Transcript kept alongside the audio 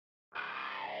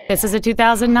This is a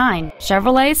 2009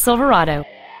 Chevrolet Silverado.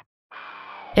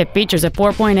 It features a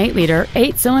 4.8-liter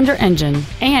 8-cylinder engine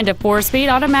and a 4-speed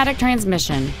automatic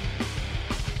transmission.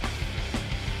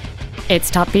 Its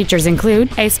top features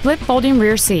include a split folding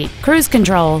rear seat, cruise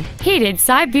control, heated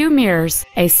side view mirrors,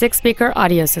 a 6-speaker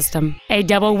audio system, a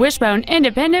double wishbone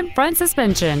independent front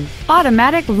suspension,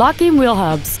 automatic locking wheel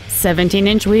hubs,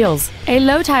 17-inch wheels, a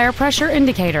low tire pressure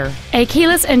indicator, a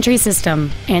keyless entry system,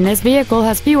 and this vehicle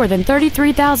has fewer than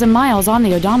 33,000 miles on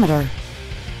the odometer.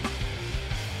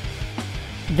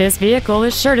 This vehicle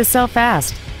is sure to sell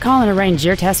fast. Call and arrange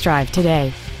your test drive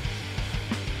today.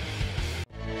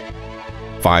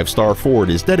 5-Star Ford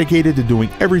is dedicated to doing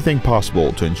everything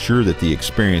possible to ensure that the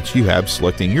experience you have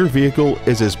selecting your vehicle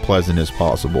is as pleasant as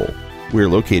possible. We're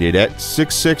located at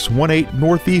 6618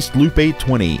 Northeast Loop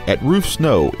 820 at Roof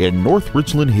Snow in North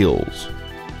Richland Hills.